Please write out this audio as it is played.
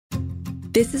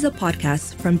This is a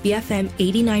podcast from BFM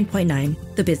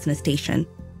 89.9, the business station.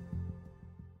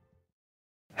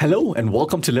 Hello and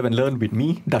welcome to Live and Learn with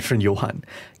me, Dashran Johan.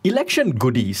 Election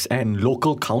goodies and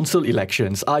local council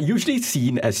elections are usually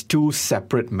seen as two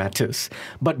separate matters.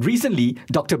 But recently,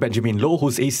 Dr. Benjamin Loh,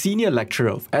 who's a senior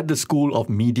lecturer at the School of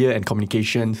Media and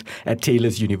Communications at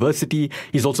Taylor's University,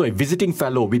 he's also a visiting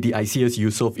fellow with the ICS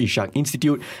Yusof Ishak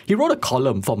Institute. He wrote a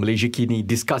column for Malaysia Kini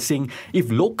discussing if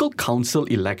local council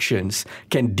elections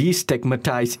can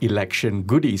destigmatize election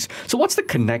goodies. So what's the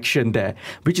connection there?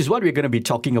 Which is what we're going to be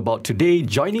talking about today.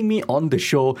 Joining me on the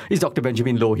show is Dr.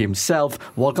 Benjamin Loh himself.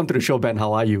 Welcome to the show, Ben.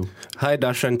 How are you? Hi,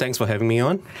 Darshan. Thanks for having me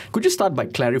on. Could you start by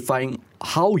clarifying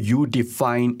how you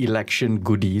define election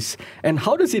goodies and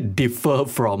how does it differ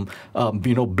from,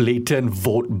 blatant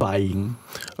vote buying?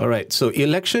 All right. So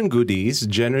election goodies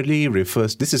generally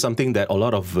refers, this is something that a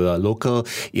lot of local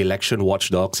election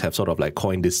watchdogs have sort of like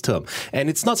coined this term. And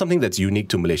it's not something that's unique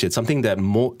to Malaysia. It's something that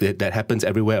that happens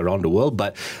everywhere around the world,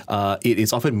 but it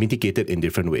is often mitigated in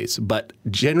different ways. But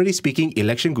generally speaking,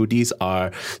 election goodies are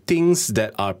things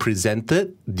that are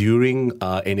presented during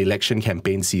an election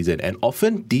campaign season. And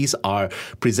often these are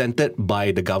presented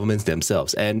by the governments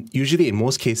themselves. And usually in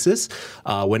most cases,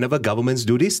 whenever governments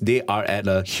do this, they are at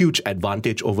a huge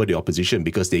advantage over the opposition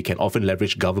because they can often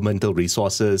leverage governmental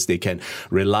resources. They can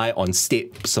rely on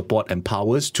state support and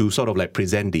powers to sort of like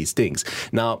present these things.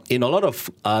 Now, in a lot of,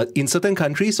 in certain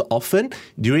countries, often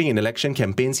during an election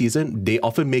campaign season, they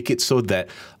often make it so that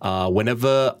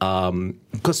whenever,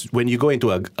 because when you go into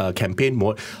a campaign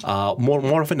mode,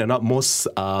 more often than not, most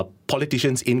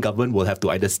politicians in government will have to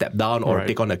either step down or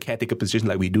take on a caretaker position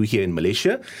like we do here in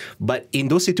Malaysia. But in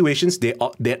those situations, they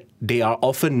are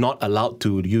often not allowed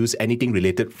to use anything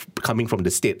related coming from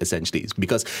the state, essentially,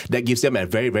 because that gives them a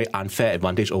very, very unfair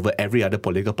advantage over every other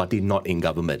political party not in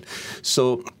government.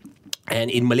 And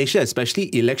in Malaysia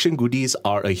especially, election goodies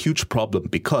are a huge problem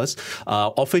because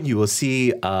often you will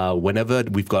see whenever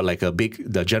we've got like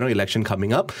the general election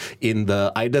coming up, in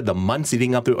either the months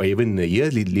leading up to it or even in the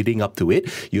years leading up to it,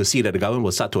 you'll see that the government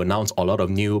will start to announce a lot of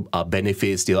new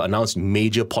benefits. They'll announce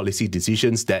major policy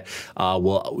decisions that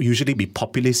will usually be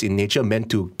populist in nature, meant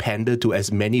to pander to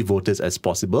as many voters as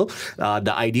possible.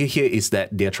 The idea here is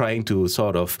that they're trying to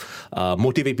sort of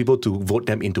motivate people to vote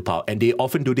them into power. And they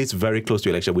often do this very close to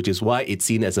election, which is why it's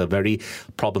seen as a very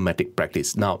problematic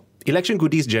practice. Now, election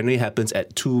goodies generally happens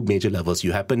at two major levels.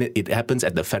 It happens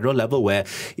at the federal level, where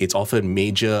it's often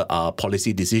major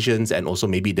policy decisions and also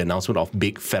maybe the announcement of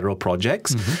big federal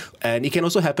projects. Mm-hmm. And it can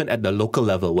also happen at the local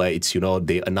level, where it's,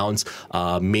 they announce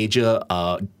major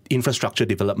infrastructure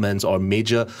developments or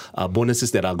major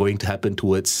bonuses that are going to happen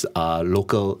towards at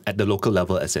the local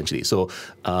level, essentially. So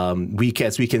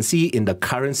as we can see in the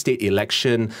current state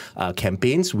election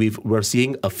campaigns, we're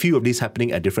seeing a few of these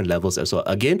happening at different levels as well.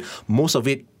 Again, most of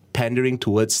it pandering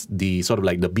towards the sort of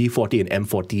like the B40 and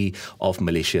M40 of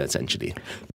Malaysia, essentially.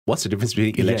 What's the difference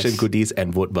between election goodies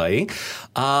and vote buying?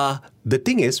 The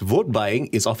thing is, vote buying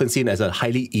is often seen as a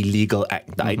highly illegal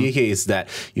act. The idea here is that,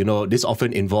 this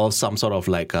often involves some sort of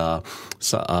like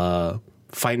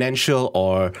financial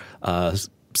or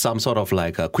some sort of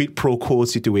like a quid pro quo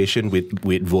situation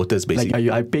with voters, basically.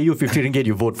 Like, I pay you 50 ringgit,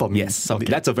 you vote for me. Yes,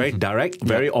 that's a very direct,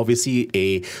 very obviously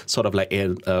a sort of like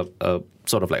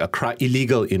a crime,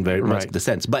 illegal in very much the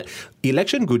sense. But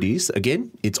election goodies, again,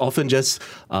 it's often just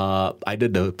either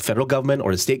the federal government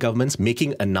or the state governments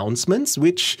making announcements,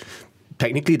 which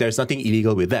technically there's nothing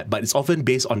illegal with that, but it's often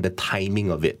based on the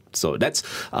timing of it. So that's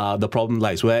the problem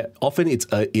lies, where often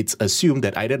it's assumed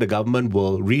that either the government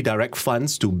will redirect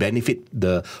funds to benefit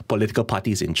the political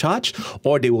parties in charge,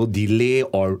 or they will delay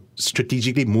or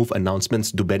strategically move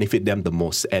announcements to benefit them the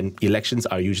most. And elections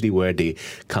are usually where they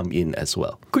come in as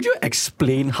well. Could you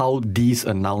explain how these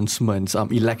announcements,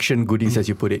 election goodies as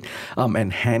you put it,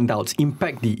 and handouts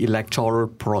impact the electoral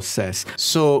process?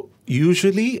 So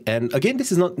usually, and again,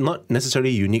 this is not necessarily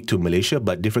unique to Malaysia,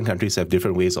 but different countries have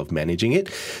different ways of managing it.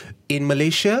 In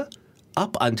Malaysia,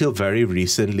 up until very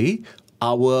recently,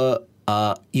 our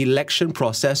election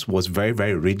process was very,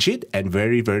 very rigid and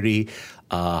very, very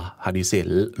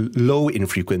low in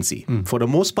frequency. For the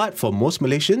most part, for most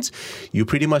Malaysians, you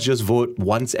pretty much just vote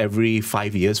once every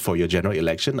 5 years for your general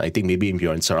election. I think maybe if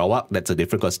you're in Sarawak, that's a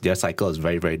different, because their cycle is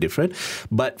very, very different.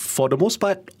 But for the most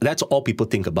part, that's all people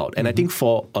think about. And I think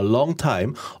for a long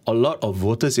time, a lot of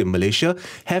voters in Malaysia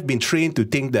have been trained to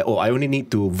think that, I only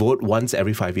need to vote once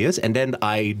every 5 years, and then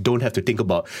I don't have to think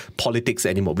about politics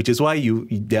anymore, which is why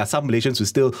there are some Malaysians who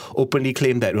still openly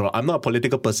claim that, I'm not a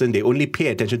political person. They only pay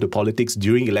attention to politics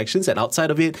during elections, and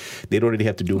outside of it, they don't really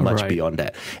have to do much beyond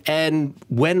that. And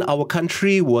when our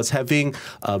country was having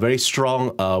a very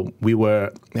strong, we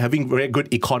were having very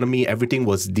good economy, everything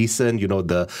was decent,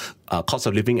 the cost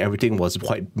of living, everything was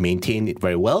quite maintained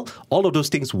very well. All of those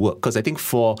things work, because I think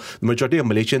for the majority of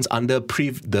Malaysians under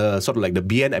the sort of like the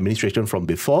BN administration from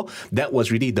before, that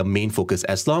was really the main focus.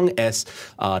 As long as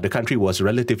the country was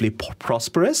relatively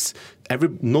prosperous,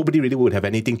 nobody really would have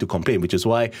anything to complain, which is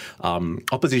why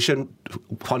opposition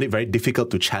found it very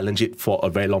difficult to challenge it for a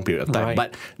very long period of time. Right.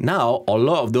 But now, a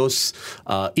lot of those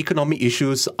economic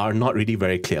issues are not really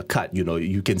very clear-cut.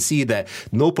 You can see that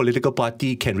no political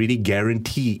party can really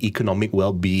guarantee economic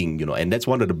well-being, and that's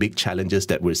one of the big challenges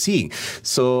that we're seeing.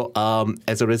 So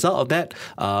as a result of that,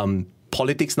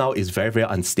 politics now is very, very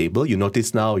unstable. You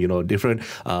notice now, different,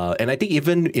 and I think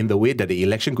even in the way that the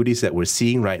election goodies that we're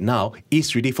seeing right now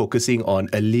is really focusing on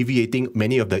alleviating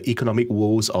many of the economic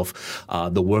woes of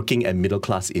the working and middle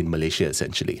class in Malaysia,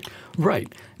 essentially.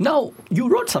 Right. Now, you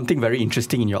wrote something very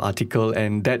interesting in your article,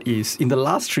 and that is, in the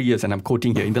last 3 years, and I'm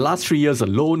quoting here, in the last 3 years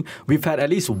alone, we've had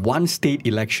at least one state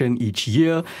election each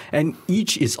year, and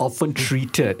each is often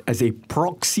treated as a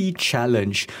proxy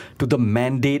challenge to the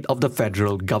mandate of the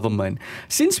federal government.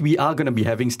 Since we are going to be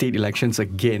having state elections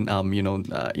again,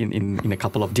 in a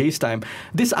couple of days' time,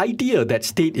 this idea that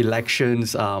state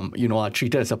elections, are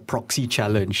treated as a proxy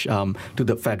challenge to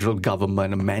the federal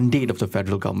government, a mandate of the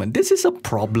federal government, this is a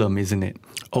problem, isn't it?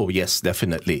 Oh, yes,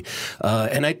 definitely.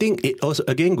 And I think it also,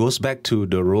 again, goes back to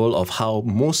the role of how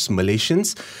most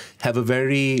Malaysians have a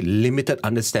very limited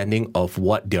understanding of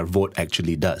what their vote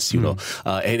actually does,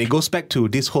 and it goes back to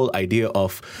this whole idea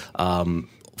of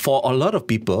for a lot of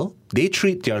people, they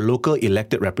treat their local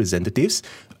elected representatives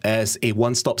as a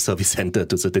one-stop service center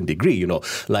to a certain degree,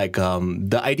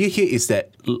 the idea here is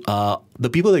that the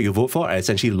people that you vote for are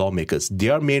essentially lawmakers.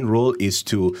 Their main role is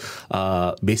to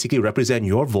basically represent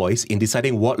your voice in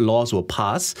deciding what laws will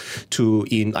pass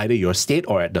in either your state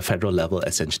or at the federal level,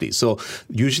 essentially. So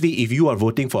usually if you are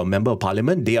voting for a member of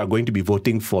parliament, they are going to be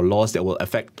voting for laws that will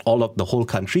affect all of the whole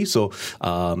country. So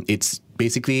it's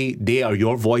basically, they are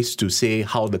your voice to say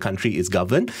how the country is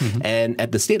governed. Mm-hmm. And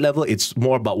at the state level, it's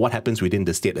more about what happens within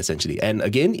the state, essentially. And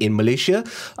again, in Malaysia,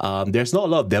 there's not a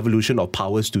lot of devolution of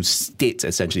powers to states,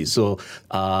 essentially. So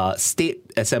state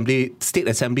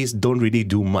assemblies don't really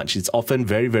do much. It's often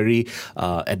very, very,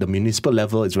 at the municipal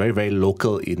level, it's very, very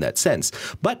local in that sense.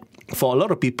 But for a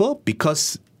lot of people,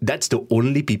 because that's the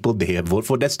only people they have voted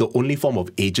for. That's the only form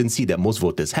of agency that most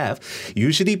voters have.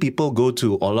 Usually people go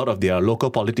to a lot of their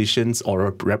local politicians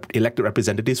or elected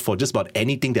representatives for just about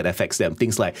anything that affects them.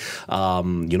 Things like, there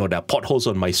are potholes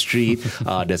on my street,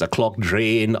 there's a clogged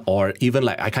drain, or even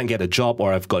like I can't get a job,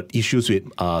 or I've got issues with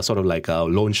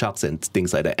loan sharks and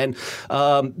things like that. And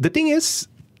the thing is,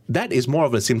 that is more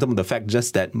of a symptom of the fact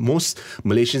just that most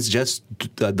Malaysians just,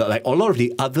 like a lot of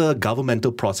the other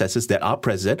governmental processes that are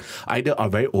present, either are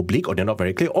very oblique or they're not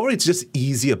very clear, or it's just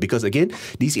easier because, again,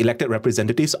 these elected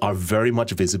representatives are very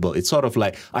much visible. It's sort of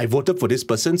like, I voted for this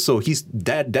person, so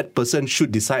that person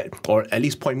should decide or at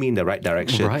least point me in the right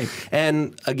direction. Right.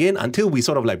 And again, until we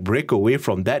sort of like break away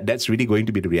from that, that's really going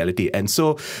to be the reality. And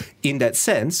so in that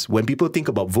sense, when people think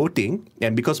about voting,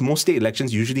 and because most state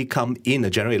elections usually come in a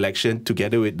general election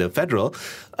together with the federal,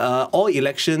 all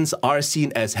elections are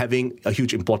seen as having a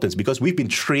huge importance because we've been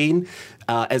trained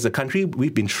as a country,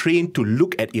 we've been trained to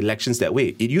look at elections that way.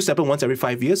 It used to happen once every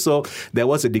 5 years, so there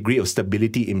was a degree of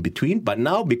stability in between. But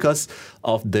now, because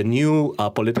of the new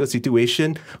political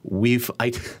situation,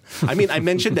 I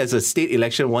mentioned there's a state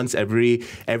election once every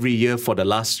year for the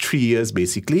last 3 years,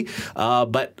 basically.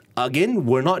 But again,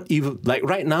 we're not even, like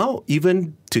right now,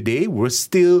 even today, there's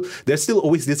still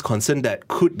always this concern that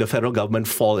could the federal government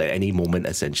fall at any moment,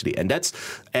 essentially. And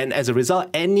as a result,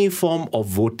 any form of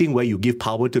voting where you give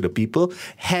power to the people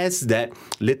has that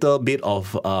little bit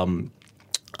of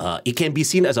it can be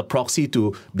seen as a proxy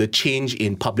to the change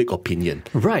in public opinion.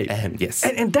 Right. Yes.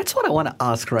 And that's what I want to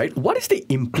ask, right? What is the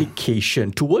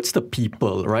implication towards the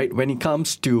people, right, when it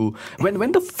comes to,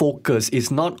 when the focus is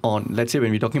not on, let's say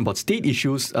when we're talking about state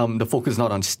issues, the focus is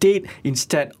not on state,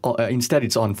 instead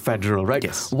it's on federal, right?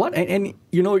 Yes.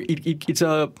 It's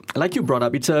a, like you brought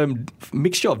up, it's a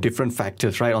mixture of different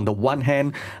factors, right? On the one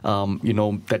hand,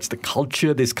 that's the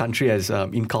culture this country has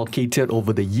inculcated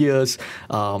over the years.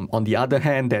 On the other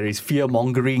hand, hand, there is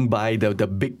fear-mongering by the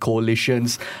big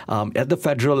coalitions at the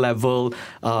federal level.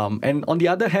 And on the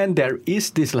other hand, there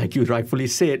is this, like you rightfully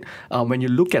said, when you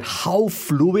look at how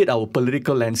fluid our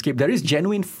political landscape, there is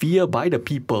genuine fear by the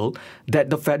people that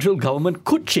the federal government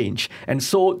could change. And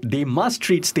so they must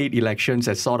treat state elections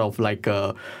as sort of like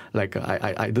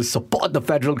I either support the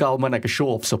federal government, like a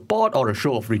show of support, or a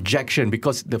show of rejection,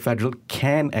 because the federal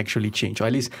can actually change. Or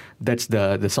at least that's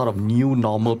the sort of new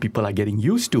normal people are getting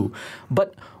used to.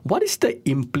 But what is the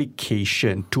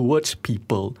implication towards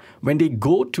people when they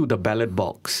go to the ballot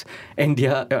box and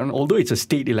although it's a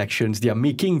state elections, they are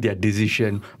making their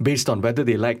decision based on whether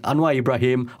they like Anwar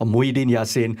Ibrahim or Muhyiddin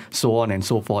Yassin, so on and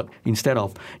so forth, instead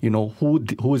of,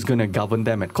 who is going to govern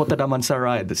them at Kota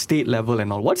Damansara, at the state level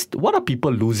and all. What are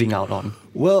people losing out on?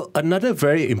 Well, another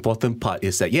very important part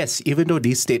is that, yes, even though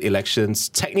these state elections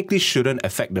technically shouldn't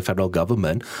affect the federal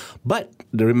government, but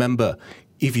remember,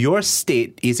 if your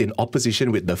state is in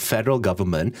opposition with the federal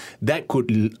government, that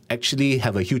could actually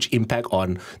have a huge impact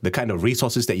on the kind of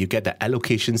resources that you get, the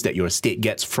allocations that your state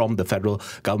gets from the federal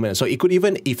government. So it could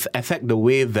even affect the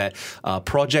way that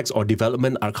projects or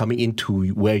development are coming into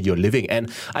where you're living.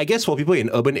 And I guess for people in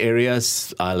urban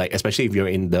areas, like especially if you're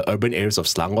in the urban areas of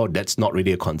Selangor, that's not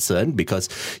really a concern because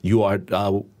you are...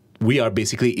 we are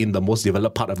basically in the most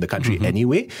developed part of the country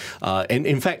anyway. And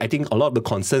in fact, I think a lot of the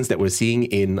concerns that we're seeing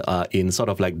in sort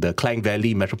of like the Klang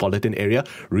Valley metropolitan area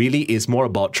really is more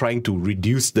about trying to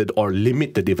reduce or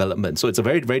limit the development. So it's a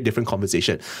very, very different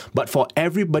conversation. But for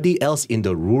everybody else in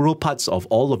the rural parts of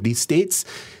all of these states,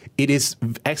 it is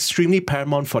extremely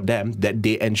paramount for them that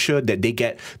they ensure that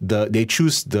they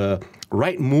choose the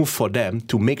right move for them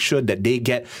to make sure that they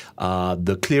get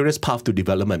the clearest path to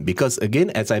development. Because again,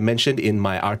 as I mentioned in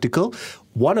my article,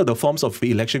 one of the forms of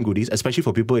election goodies, especially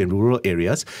for people in rural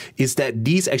areas, is that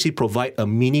these actually provide a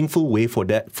meaningful way for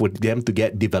them to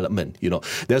get development.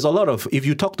 There's a lot of, if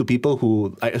you talk to people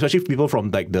who, especially people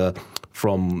from the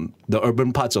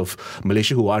urban parts of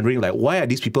Malaysia who are wondering, like, why are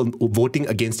these people voting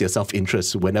against their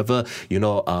self-interest whenever,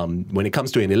 when it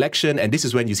comes to an election, and this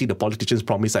is when you see the politicians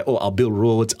promise, like, oh, I'll build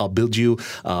roads, I'll build you,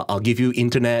 I'll give you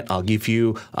internet, I'll give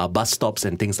you bus stops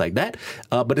and things like that.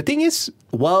 But the thing is,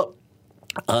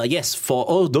 yes, for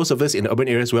all those of us in urban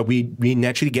areas where we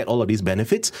naturally get all of these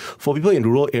benefits, for people in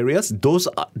rural areas, those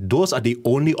are the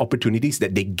only opportunities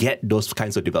that they get those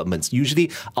kinds of developments.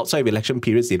 Usually outside of election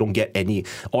periods, they don't get any,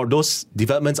 or those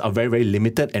developments are very, very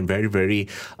limited and very, very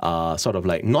sort of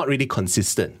like not really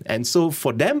consistent. And so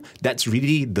for them, that's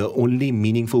really the only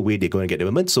meaningful way they're going to get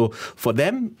development. So for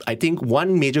them, I think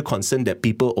one major concern that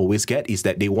people always get is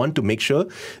that they want to make sure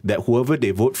that whoever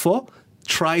they vote for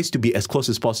tries to be as close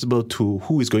as possible to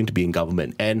who is going to be in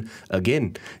government. And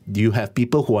again, you have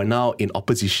people who are now in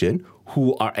opposition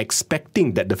who are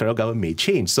expecting that the federal government may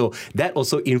change. So that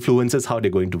also influences how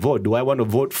they're going to vote. Do I want to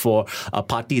vote for a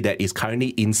party that is currently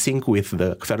in sync with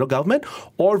the federal government,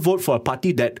 or vote for a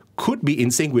party that could be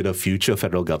in sync with a future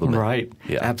federal government? Right,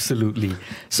 yeah. Absolutely.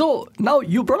 So now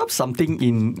you brought up something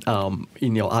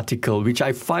in your article which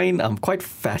I find quite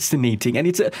fascinating, and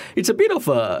it's a bit of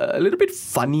a little bit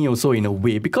funny also in a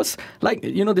way, because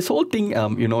this whole thing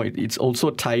it's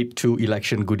also tied to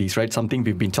election goodies, right? Something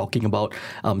we've been talking about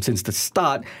since the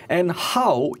start, and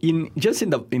how in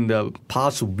the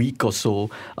past week or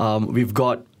so we've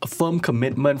got a firm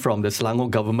commitment from the Selangor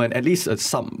government, at least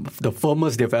the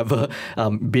firmest they've ever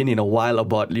been in a while,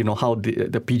 about how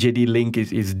the PJD link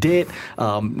is dead.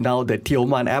 Now the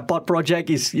Tioman Airport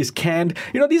project is canned.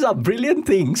 These are brilliant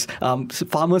things.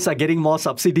 Farmers are getting more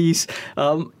subsidies,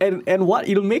 and what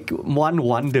it'll make one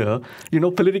wonder,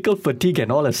 political fatigue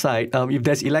and all aside, if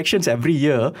there's elections every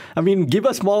year, I mean, give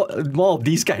us more of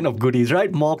these kind of goodies,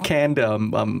 right? More canned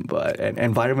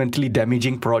environmentally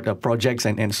damaging projects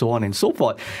and so on and so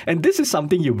forth. And this is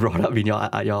something you brought up in your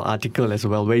article as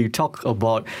well, where you talk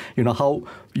about how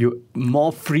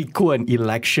more frequent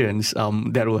elections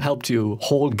that will help to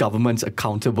hold governments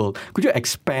accountable. Could you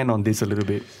expand on this a little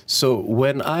bit? So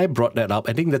when I brought that up,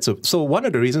 I think so one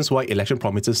of the reasons why election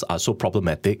promises are so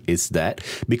problematic is that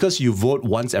because you vote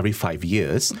once every 5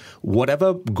 years,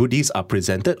 whatever goodies are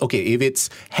presented, okay, if it's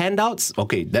handouts,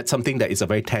 okay, that's something that is a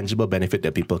very tangible benefit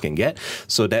that people can get.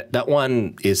 So that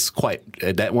one is quite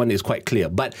clear.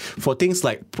 But for things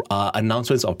like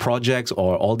announcements of projects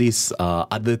or all these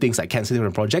other things like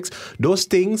cancelling projects, those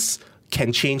things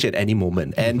can change at any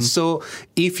moment. And so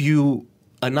if you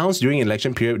announce during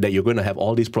election period that you're going to have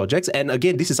all these projects, and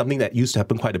again, this is something that used to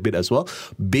happen quite a bit as well,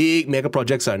 big mega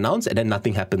projects are announced and then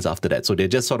nothing happens after that. So they're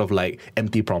just sort of like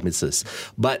empty promises.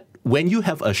 But when you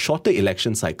have a shorter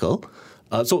election cycle,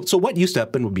 So what used to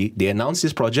happen would be they announce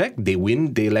this project, they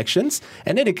win the elections,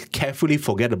 and then they carefully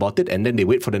forget about it, and then they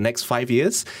wait for the next 5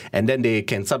 years, and then they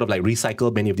can sort of like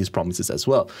recycle many of these promises as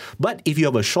well. But if you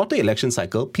have a shorter election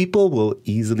cycle, people will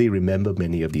easily remember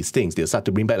many of these things. They'll start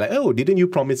to bring back like, oh, didn't you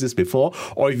promise this before?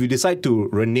 Or if you decide to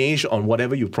renege on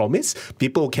whatever you promise,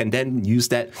 people can then use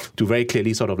that to very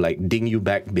clearly sort of like ding you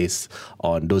back based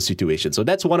on those situations. So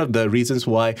that's one of the reasons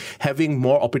why having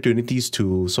more opportunities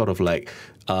to sort of like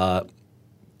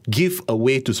give a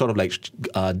way to sort of like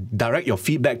direct your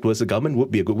feedback towards the government would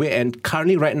be a good way. And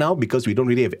currently right now, because we don't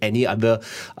really have any other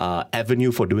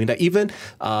avenue for doing that, even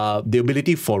the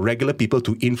ability for regular people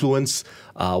to influence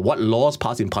what laws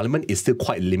pass in Parliament is still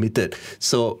quite limited.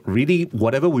 So really,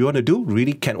 whatever we want to do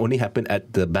really can only happen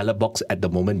at the ballot box at the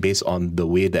moment based on the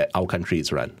way that our country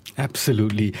is run.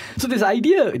 Absolutely. So this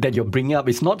idea that you're bringing up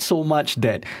is not so much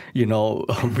that,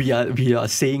 we are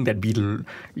saying that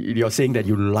you're saying that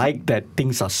you like that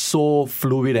things are so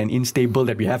fluid and unstable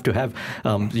that we have to have,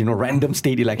 random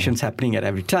state elections happening at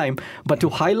every time, but to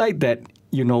highlight that,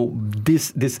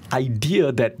 this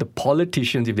idea that the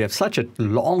politicians, if they have such a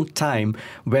long time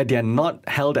where they are not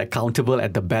held accountable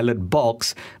at the ballot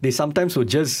box, they sometimes will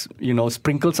just,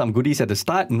 sprinkle some goodies at the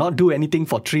start, not do anything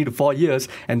for 3 to 4 years,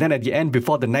 and then at the end,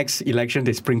 before the next election,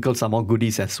 they sprinkle some more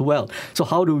goodies as well. So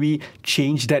how do we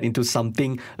change that into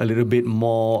something a little bit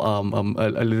more,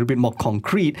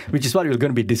 concrete, which is what we're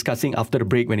going to be discussing after the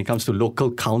break when it comes to local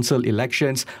council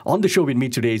elections. On the show with me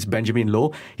today is Benjamin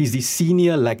Loh. He's the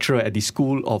senior lecturer at the School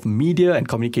of Media and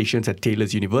Communications at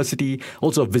Taylor's University,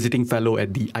 also a visiting fellow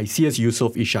at the ICS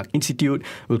Yusof Ishak Institute.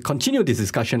 We'll continue this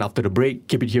discussion after the break.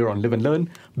 Keep it here on Live and Learn,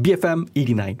 BFM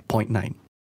 89.9.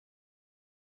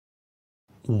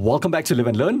 Welcome back to Live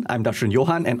and Learn. I'm Darshan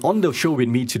Johan, and on the show with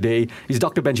me today is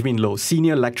Dr. Benjamin Loh,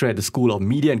 Senior Lecturer at the School of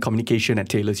Media and Communication at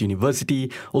Taylor's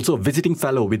University, also a visiting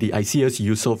fellow with the ICS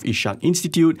Yusof Ishak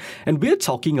Institute, and we're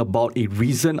talking about a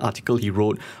recent article he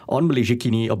wrote on Malaysia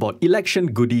Kini about election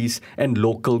goodies and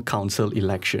local council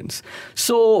elections.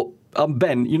 So,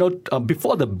 Ben,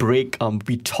 before the break,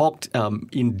 we talked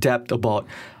in depth about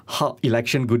how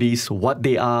election goodies, what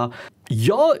they are.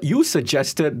 You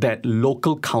suggested that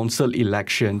local council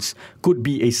elections could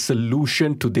be a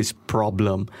solution to this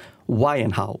problem. Why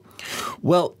and how?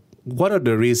 Well, one of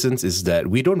the reasons is that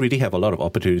we don't really have a lot of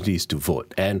opportunities to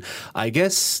vote. And I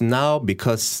guess now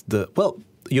because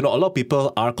a lot of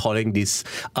people are calling this,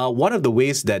 one of the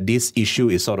ways that this issue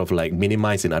is sort of like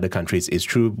minimized in other countries is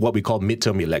through what we call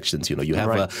midterm elections.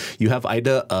 You have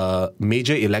either a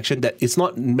major election that is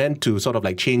not meant to sort of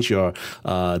like change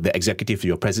the executive,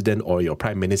 your president or your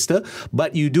prime minister,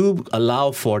 but you do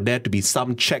allow for there to be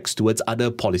some checks towards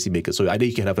other policymakers. So either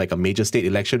you can have like a major state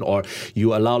election, or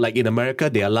you allow, like in America,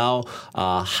 they allow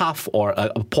half or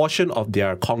a portion of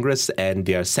their Congress and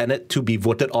their Senate to be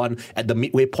voted on at the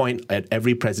midway point at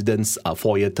every president's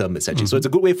 4-year term, essentially. Mm-hmm. So it's a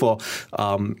good way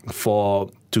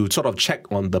to sort of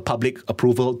check on the public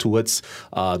approval towards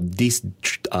these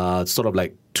sort of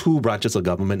like two branches of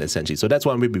government, essentially. So that's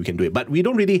one way we can do it. But we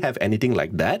don't really have anything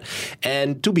like that.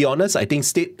 And to be honest, I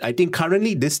think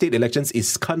currently this state elections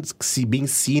is being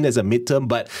seen as a midterm,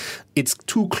 but it's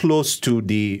too close to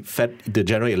the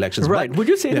general elections. Right. But, would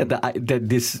you say that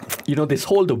this, this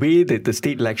whole, the way that the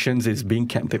state elections is being,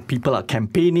 that people are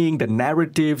campaigning, the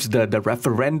narratives, the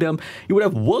referendum, it would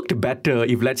have worked better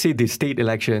if, let's say, the state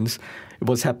elections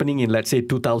was happening in, let's say,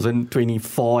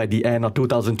 2024 at the end, or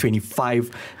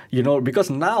 2025, because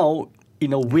now,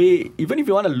 in a way, even if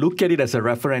you want to look at it as a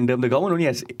referendum, the government only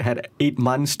has had 8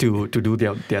 months to do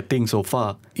their thing so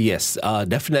far. Yes,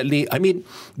 definitely. I mean,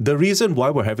 the reason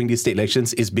why we're having these state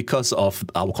elections is because of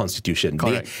our constitution.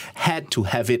 Correct. They had to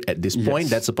have it at this point. Yes.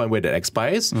 That's the point where that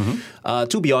expires. Mm-hmm.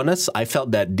 To be honest, I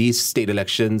felt that these state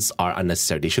elections are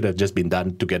unnecessary. They should have just been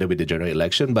done together with the general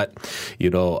election. But,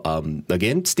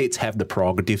 again, states have the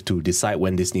prerogative to decide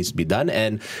when this needs to be done.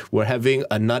 And we're having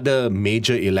another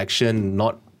major election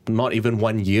not even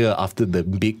 1 year after the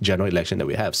big general election that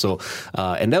we have. So,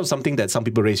 and that was something that some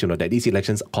people raised, that these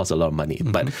elections cost a lot of money.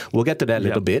 Mm-hmm. But we'll get to that a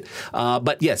little bit.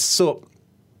 But yes, so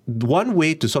one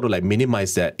way to sort of like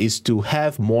minimize that is to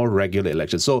have more regular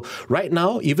elections. So right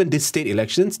now, even these state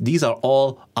elections, these are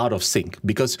all out of sync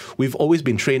because we've always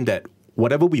been trained that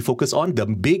whatever we focus on, the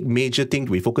big major thing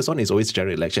we focus on is always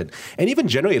general election. And even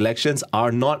general elections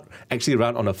are not actually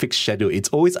run on a fixed schedule. It's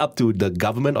always up to the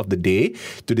government of the day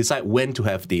to decide when to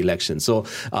have the election. So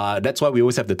that's why we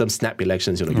always have the term snap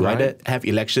elections. You either have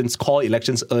elections, call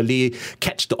elections early,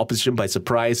 catch the opposition by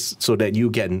surprise so that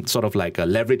you can sort of like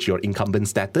leverage your incumbent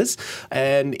status.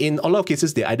 And in a lot of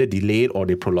cases, they either delay it or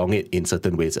they prolong it in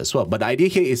certain ways as well. But the idea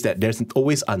here is that there's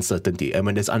always uncertainty. And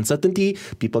when there's uncertainty,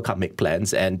 people can't make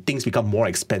plans and things become more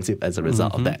expensive as a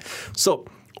result of that. So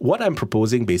what I'm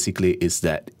proposing basically is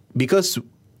that because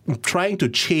trying to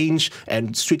change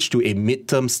and switch to a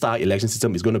midterm style election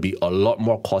system is going to be a lot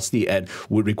more costly and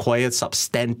would require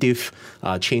substantive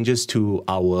changes to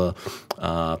our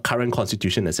current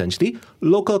constitution, essentially.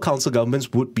 Local council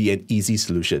governments would be an easy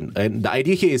solution. And the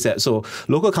idea here is that, so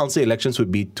local council elections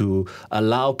would be to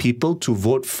allow people to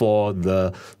vote for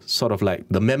the sort of like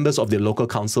the members of their local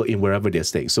council in wherever they're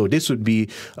staying. So this would be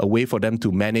a way for them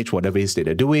to manage whatever it is that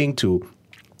they're doing, to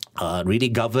really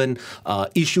govern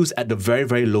issues at the very,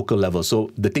 very local level.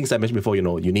 So the things I mentioned before,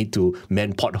 you need to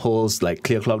mend potholes, like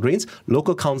clear clogged drains.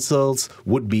 Local councils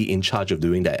would be in charge of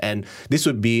doing that. And this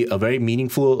would be a very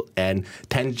meaningful and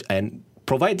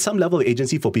provide some level of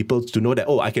agency for people to know that,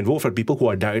 I can vote for people who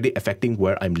are directly affecting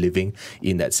where I'm living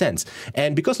in that sense.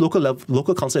 And because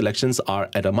local council elections are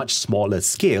at a much smaller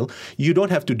scale, you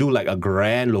don't have to do like a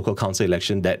grand local council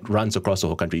election that runs across the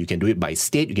whole country. You can do it by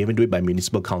state, you can even do it by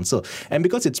municipal council. And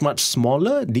because it's much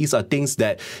smaller, these are things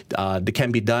that they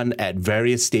can be done at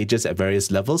various stages, at various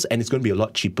levels, and it's going to be a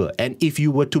lot cheaper. And if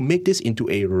you were to make this into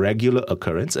a regular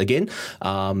occurrence, again,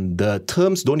 the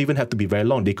terms don't even have to be very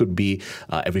long. They could be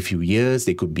every few years.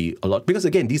 They could be a lot, because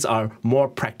again, these are more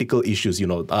practical issues.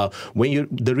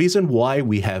 The reason why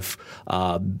we have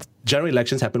general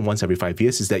elections happen once every 5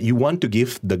 years is that you want to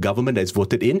give the government that's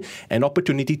voted in an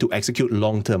opportunity to execute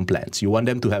long-term plans. You want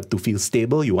them to feel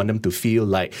stable. You want them to feel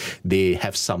like they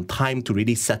have some time to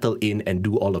really settle in and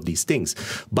do all of these things.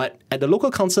 But at the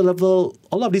local council level,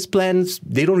 all of these plans,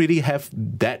 they don't really have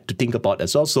that to think about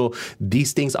as well. So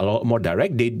these things are a lot more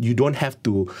direct. You don't have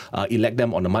to elect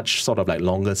them on a much sort of like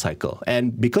longer cycle.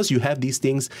 And because you have these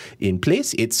things in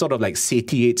place, it sort of like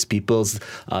satiates people's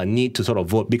need to sort of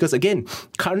vote. Because again,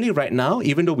 currently right now,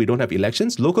 even though we don't have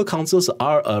elections, local councils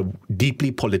are a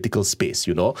deeply political space,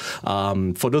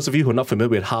 For those of you who are not familiar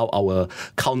with how our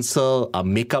council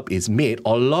makeup is made,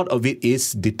 a lot of it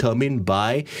is determined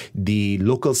by the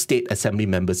local state assembly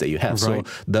members that you have. Right.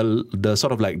 So the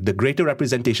sort of like the greater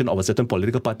representation of a certain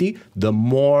political party, the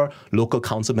more local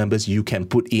council members you can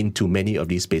put into many of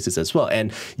these spaces as well.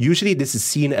 And usually this is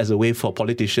seen as a way for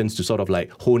politicians to sort of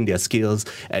like hone their skills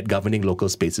at governing local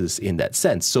spaces in that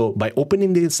sense. So by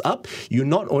opening this up, you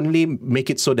not only make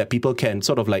it so that people can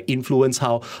sort of like influence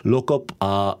how local,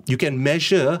 you can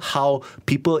measure how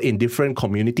people in different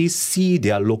communities see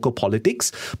their local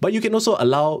politics, but you can also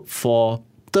allow for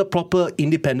the proper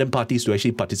independent parties to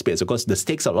actually participate. So, of course, the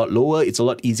stakes are a lot lower. It's a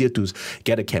lot easier to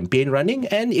get a campaign running,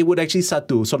 and it would actually start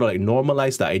to sort of like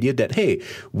normalize the idea that, hey,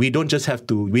 we don't just have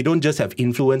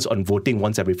influence on voting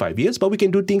once every 5 years, but we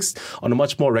can do things on a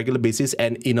much more regular basis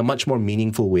and in a much more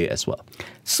meaningful way as well.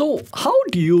 So, how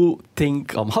do you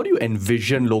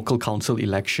envision local council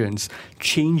elections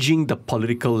changing the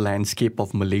political landscape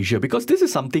of Malaysia? Because this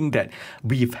is something that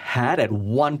we've had at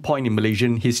one point in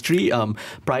Malaysian history.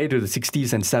 Prior to the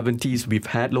 60s and 70s, we've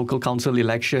had local council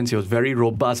elections. It was very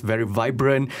robust, very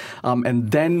vibrant, and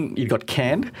then it got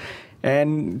canned.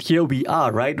 And here we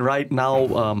are, right? Right now,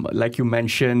 like you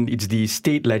mentioned, it's the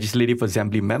state legislative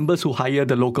assembly members who hire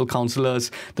the local councillors.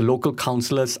 The local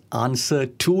councillors answer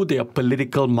to their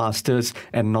political masters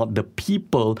and not the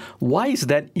people. Why is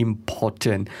that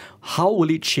important? How will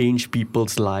it change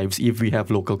people's lives if we have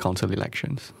local council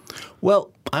elections?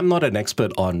 Well, I'm not an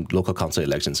expert on local council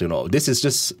elections. This is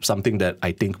just something that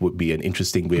I think would be an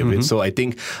interesting way of it. So I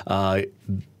think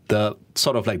the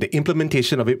sort of like the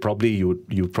implementation of it, probably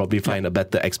you probably find a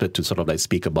better expert to sort of like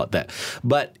speak about that.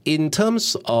 But in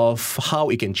terms of how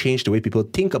it can change the way people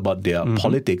think about their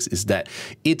politics, is that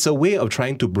it's a way of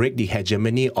trying to break the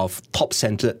hegemony of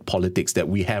top-centered politics that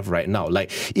we have right now.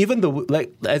 Like even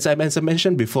as I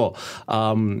mentioned before,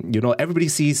 everybody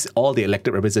sees all the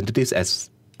elected representatives as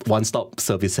one-stop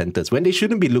service centers when they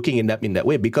shouldn't be looking in that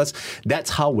way, because that's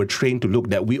how we're trained to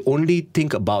look, that we only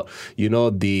think about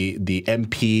the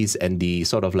MPs and the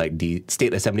sort of like the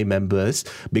state assembly members,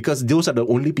 because those are the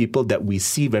only people that we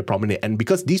see very prominent. And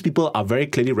because these people are very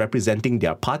clearly representing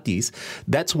their parties,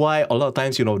 that's why a lot of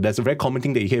times there's a very common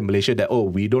thing that you hear in Malaysia that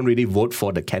we don't really vote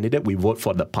for the candidate, we vote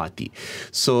for the party.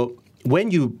 So when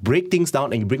you break things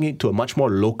down and you bring it to a much more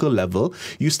local level,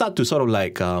 you start to sort of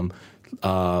like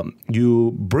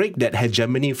you break that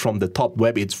hegemony from the top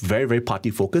where it's very, very party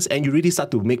focused, and you really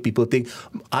start to make people think,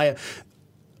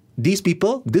 these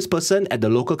people, this person at the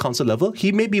local council level,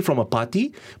 he may be from a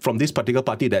party, from this particular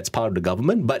party that's part of the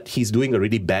government, but he's doing a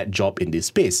really bad job in this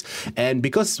space. And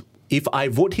because if I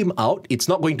vote him out, it's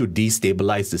not going to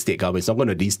destabilize the state government. It's not going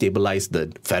to destabilize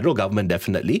the federal government,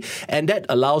 definitely. And that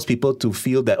allows people to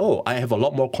feel that, I have a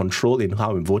lot more control in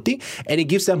how I'm voting. And it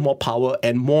gives them more power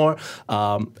and more,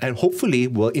 and hopefully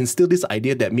will instill this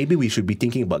idea that maybe we should be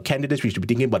thinking about candidates, we should be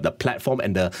thinking about the platform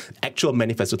and the actual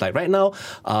manifesto. Like right now,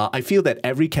 I feel that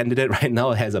every candidate right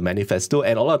now has a manifesto.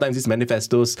 And a lot of times these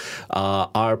manifestos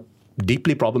are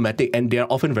deeply problematic, and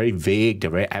they're often very vague,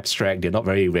 they're very abstract, they're not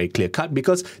very, very clear-cut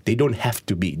because they don't have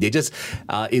to be. They just,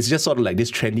 it's just sort of like this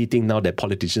trendy thing now that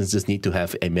politicians just need to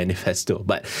have a manifesto.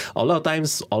 But a lot of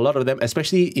times, a lot of them,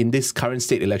 especially in this current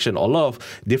state election, a lot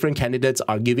of different candidates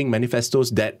are giving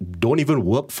manifestos that don't even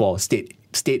work for state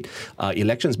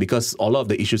elections because a lot of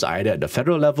the issues are either at the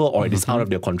federal level or it is out of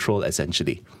their control,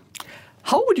 essentially.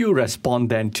 How would you respond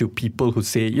then to people who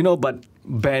say, but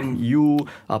Ben, you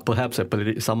are perhaps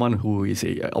someone who is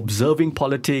observing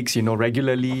politics,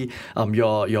 regularly.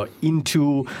 You're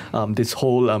into this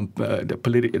whole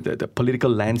the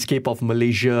political landscape of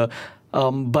Malaysia.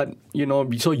 But,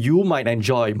 so you might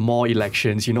enjoy more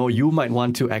elections, you might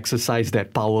want to exercise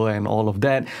that power and all of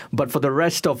that. But for the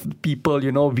rest of people,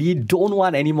 we don't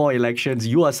want any more elections.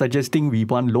 You are suggesting we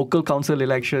want local council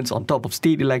elections on top of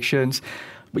state elections.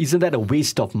 Isn't that a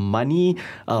waste of money,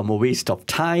 a waste of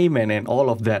time and all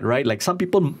of that, right? Like some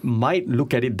people might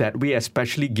look at it that way,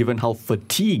 especially given how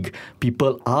fatigued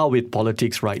people are with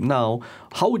politics right now.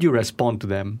 How would you respond to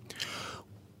them?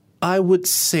 I would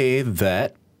say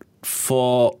that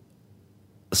for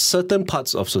certain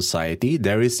parts of society,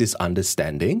 there is this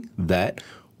understanding that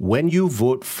when you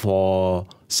vote for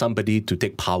somebody to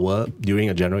take power during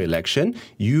a general election,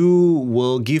 you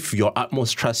will give your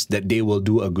utmost trust that they will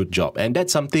do a good job. And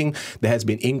that's something that has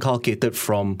been inculcated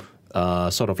from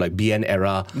sort of like BN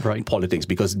era politics,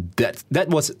 because that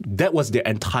was their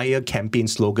entire campaign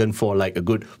slogan for like a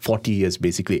good 40 years,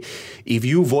 basically. If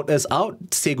you vote us out,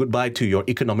 say goodbye to your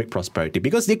economic prosperity,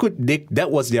 because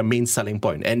that was their main selling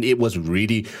point, and it was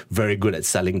really very good at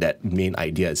selling that main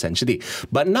idea, essentially.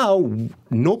 But now,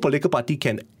 no political party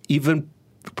can even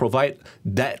provide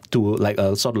that to like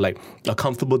a sort of like a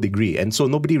comfortable degree, and so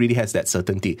nobody really has that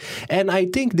certainty. And I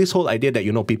think this whole idea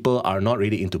that people are not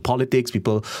really into politics,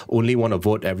 people only want to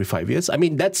vote every 5 years, I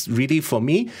mean, that's really, for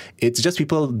me, it's just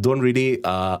people don't really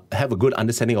have a good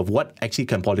understanding of what actually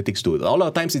can politics do. A lot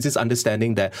of times it's this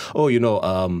understanding that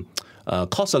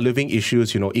cost of living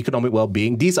issues, economic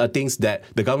well-being, these are things that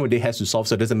the government has to solve,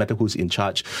 so it doesn't matter who's in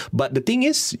charge. But the thing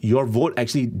is, your vote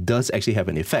does have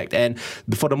an effect. And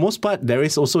for the most part, there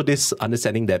is also this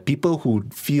understanding that people who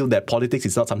feel that politics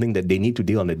is not something that they need to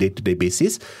deal on a day-to-day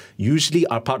basis usually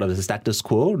are part of the status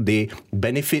quo. They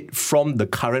benefit from the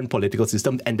current political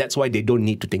system, and that's why they don't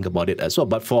need to think about it as well.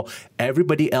 But for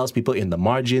everybody else, people in the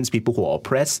margins, people who are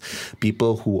oppressed,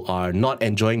 people who are not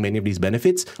enjoying many of these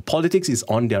benefits, politics is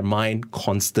on their mind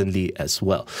constantly as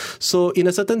well. So in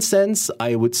a certain sense,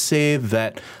 I would say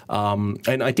that,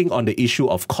 and I think on the issue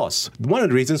of cost, one of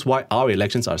the reasons why our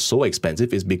elections are so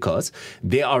expensive is because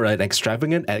they are an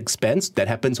extravagant expense that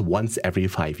happens once every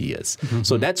 5 years. Mm-hmm.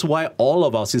 So that's why all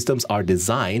of our systems are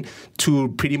designed to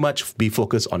pretty much be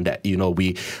focused on that.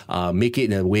 We make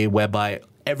it in a way whereby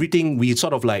everything, we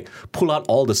sort of like pull out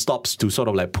all the stops to sort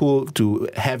of like to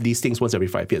have these things once every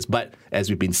 5 years. But as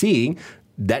we've been seeing,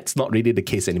 that's not really the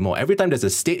case anymore. Every time there's a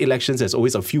state elections, there's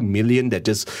always a few million that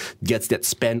just gets that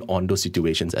spent on those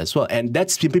situations as well. And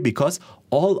that's simply because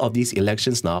all of these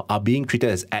elections now are being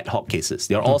treated as ad hoc cases.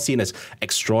 They're all seen as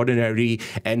extraordinary,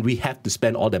 and we have to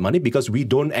spend all that money because we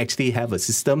don't actually have a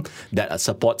system that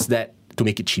supports that to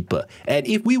make it cheaper. And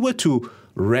if we were to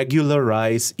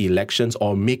regularize elections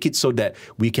or make it so that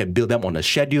we can build them on a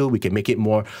schedule, we can make it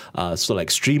more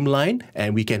streamlined,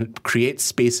 and we can create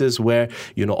spaces where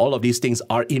all of these things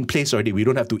are in place already. We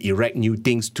don't have to erect new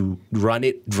things to run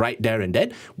it right there and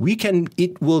then.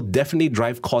 It will definitely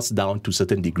drive costs down to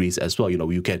certain degrees as well.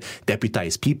 You can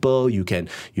deputize people, you can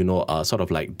sort of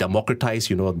like democratize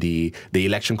the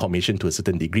election commission to a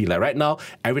certain degree. Like right now,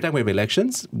 every time we have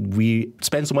elections, we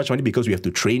spend so much money because we have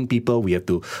to train people, we have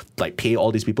to like pay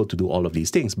all these people to do all of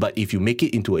these things. But if you make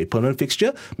it into a permanent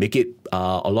fixture, make it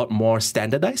a lot more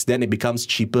standardized, then it becomes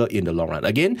cheaper in the long run.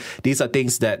 Again, these are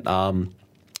things that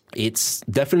it's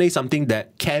definitely something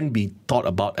that can be thought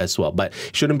about as well, but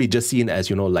shouldn't be just seen as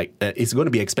it's going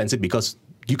to be expensive because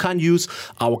you can't use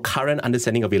our current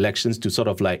understanding of elections to sort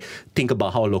of like think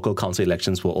about how local council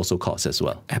elections will also cost as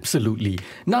well. Absolutely.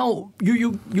 Now,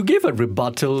 you gave a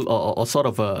rebuttal or sort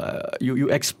of you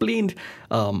explained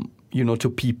to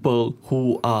people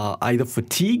who are either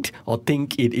fatigued or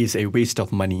think it is a waste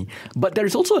of money. But there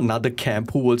is also another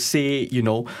camp who will say,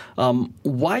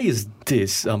 why is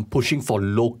this pushing for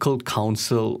local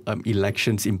council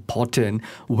elections important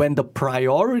when the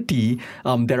priority,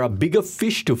 there are bigger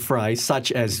fish to fry,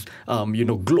 such as,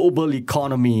 global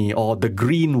economy or the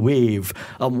green wave.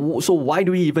 So why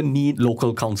do we even need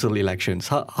local council elections?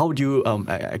 How do you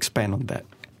expand on that?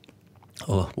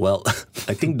 Oh, well,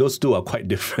 I think those two are quite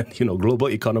different. Global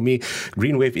economy,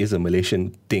 green wave is a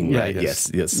Malaysian thing, right? Yes.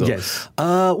 So, yes.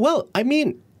 Well, I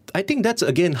mean, I think that's,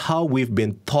 again, how we've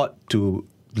been taught to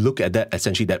look at that,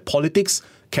 essentially, that politics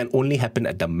can only happen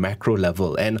at the macro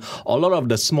level. And a lot of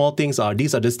the small things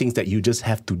these are just things that you just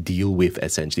have to deal with,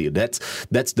 essentially. That's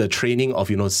the training of,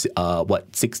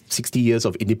 60 years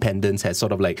of independence has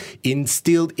sort of like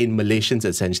instilled in Malaysians,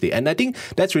 essentially. And I think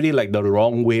that's really like the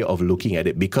wrong way of looking at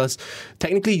it, because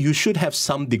technically you should have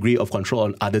some degree of control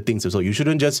on other things as well. You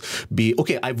shouldn't just be,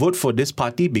 okay, I vote for this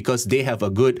party because they have a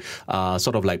good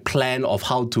sort of like plan of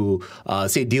how to,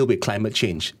 say, deal with climate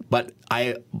change. But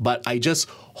I just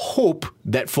hope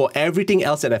that for everything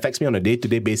else that affects me on a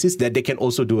day-to-day basis, that they can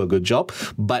also do a good job.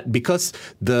 But because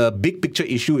the big picture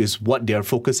issue is what they're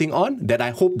focusing on, that I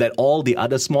hope that all the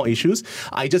other small issues,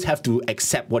 I just have to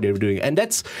accept what they're doing. And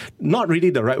that's not really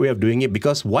the right way of doing it,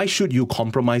 because why should you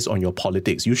compromise on your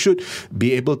politics? You should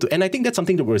be able to, and I think that's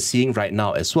something that we're seeing right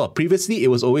now as well. Previously, it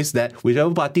was always that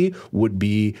whichever party would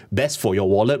be best for your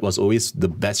wallet was always the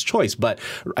best choice. But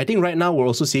I think right now we're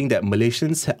also seeing that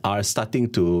Malaysians are starting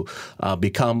to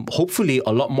become hopefully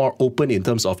a lot more open in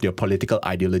terms of their political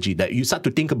ideology, that you start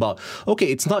to think about, okay,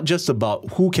 it's not just about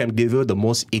who can deliver the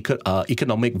most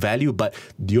economic value, but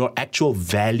your actual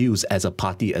values as a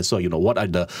party as well. What are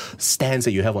the stands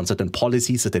that you have on certain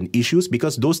policies, certain issues,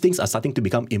 because those things are starting to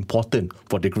become important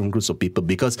for different groups of people,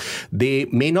 because they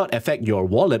may not affect your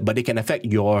wallet, but they can affect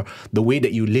the way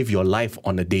that you live your life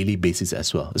on a daily basis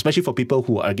as well, especially for people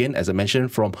who are, again, as I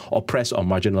mentioned, from oppressed or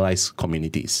marginalized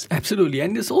communities. Absolutely.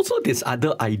 And there's also this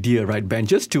other idea, right, Ben,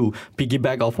 just to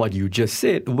piggyback off what you just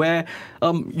said, where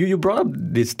you brought up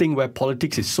this thing where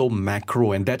politics is so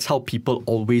macro, and that's how people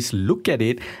always look at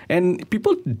it. And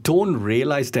people don't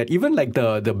realize that even like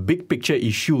the big picture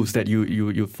issues that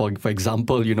you for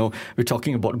example, we're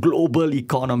talking about global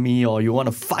economy, or you want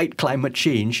to fight climate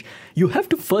change, you have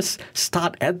to first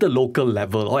start at the local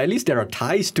level, or at least there are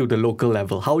ties to the local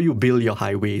level, how you build your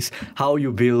highways, how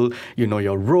you build,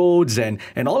 your roads, and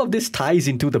all of this ties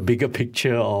into the bigger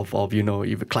picture of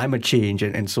climate change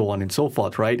and so on and so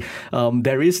forth, right?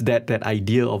 There is that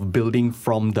idea of building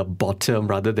from the bottom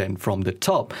rather than from the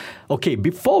top. Okay,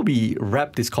 before we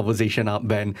wrap this conversation up,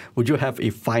 Ben, would you have a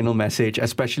final message,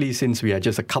 especially since we are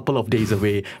just a couple of days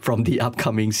away from the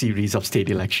upcoming series of state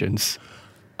elections?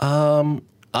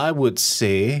 I would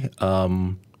say,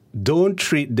 don't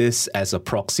treat this as a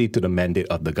proxy to the mandate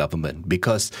of the government,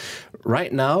 because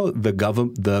right now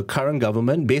the current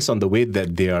government, based on the way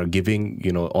that they are giving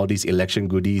all these election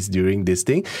goodies during this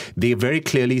thing, they very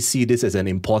clearly see this as an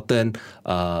important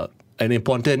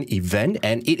event,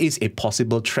 and it is a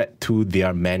possible threat to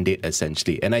their mandate,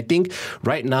 essentially. And I think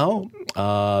right now,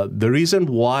 the reason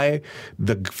why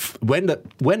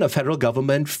when a federal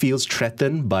government feels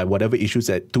threatened by whatever issues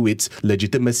to its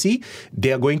legitimacy,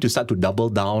 they are going to start to double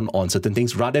down on certain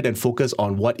things rather than focus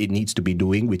on what it needs to be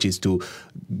doing, which is to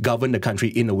govern the country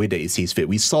in a way that it sees fit.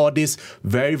 We saw this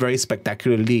very, very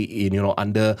spectacularly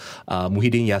under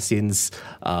Muhyiddin Yassin's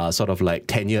sort of like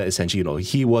tenure, essentially.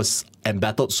 He was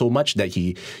embattled so much that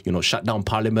he, shut down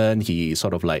parliament. He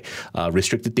sort of like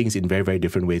restricted things in very, very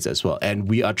different ways as well. And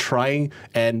we are trying,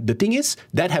 and the thing is,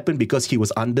 that happened because he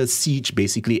was under siege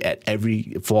basically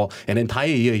for an entire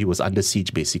year. He was under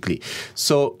siege basically.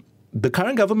 So the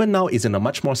current government now is in a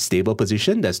much more stable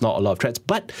position. There's not a lot of threats,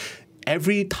 but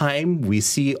every time we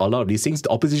see a lot of these things, the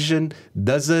opposition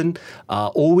doesn't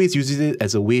always use it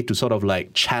as a way to sort of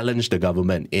like challenge the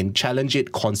government and challenge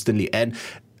it constantly. And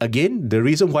again, the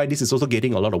reason why this is also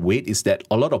getting a lot of weight is that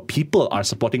a lot of people are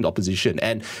supporting the opposition.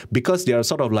 And because they are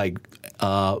sort of like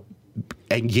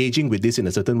engaging with this in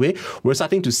a certain way. We're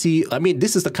starting to see, I mean,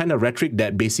 this is the kind of rhetoric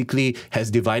that basically has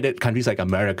divided countries like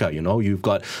America. You've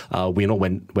got,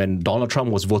 when Donald Trump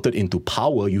was voted into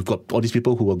power, you've got all these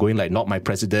people who were going like, not my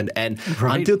president. And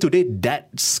until today, that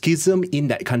schism in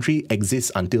that country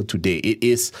exists until today. It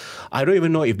is, I don't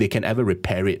even know if they can ever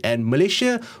repair it. And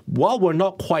Malaysia, while we're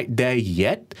not quite there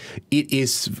yet,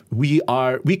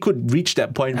 we could reach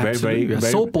that point. Absolutely. very,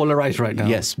 so polarized right now.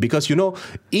 Yes, because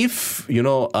if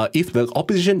the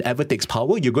opposition ever takes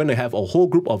power, you're going to have a whole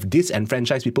group of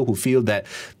disenfranchised people who feel that,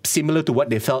 similar to what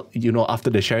they felt, after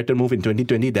the Sheraton move in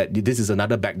 2020, that this is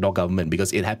another backdoor government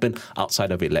because it happened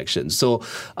outside of elections. So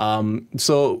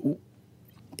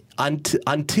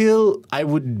until I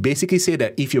would basically say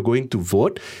that if you're going to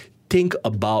vote, think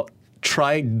about.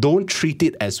 Don't treat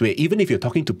it as way. Even if you're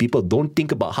talking to people, don't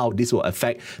think about how this will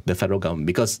affect the federal government,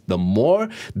 because the more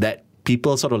that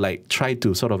people sort of like try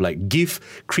to sort of like give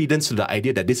credence to the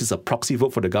idea that this is a proxy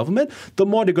vote for the government, the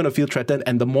more they're going to feel threatened,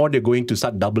 and the more they're going to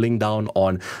start doubling down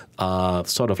on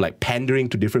sort of like pandering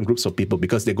to different groups of people,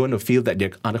 because they're going to feel that they're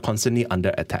constantly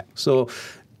under attack. So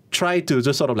try to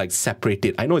just sort of like separate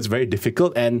it. I know it's very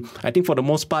difficult, and I think for the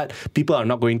most part, people are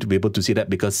not going to be able to see that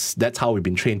because that's how we've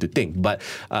been trained to think. But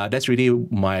that's really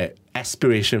my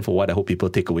aspiration for what I hope people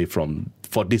take away for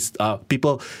this.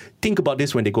 People think about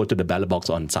this when they go to the ballot box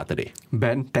on Saturday.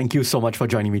 Ben, thank you so much for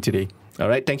joining me today. All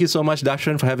right. Thank you so much,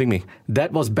 Darshan, for having me.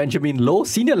 That was Benjamin Loh,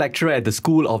 Senior Lecturer at the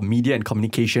School of Media and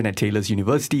Communication at Taylor's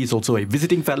University. He's also a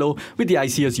visiting fellow with the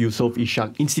ICS Yusof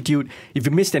Ishak Institute. If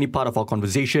you missed any part of our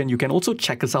conversation, you can also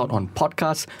check us out on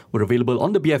podcasts. We're available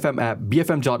on the BFM app,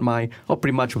 bfm.my, or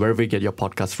pretty much wherever you get your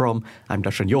podcasts from. I'm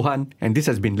Darshan Johan, and this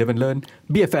has been Live and Learn,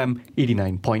 BFM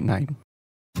 89.9.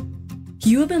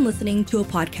 You have been listening to a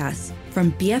podcast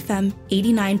from BFM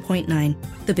 89.9,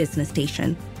 the business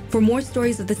station. For more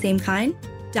stories of the same kind,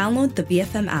 download the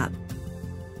BFM app.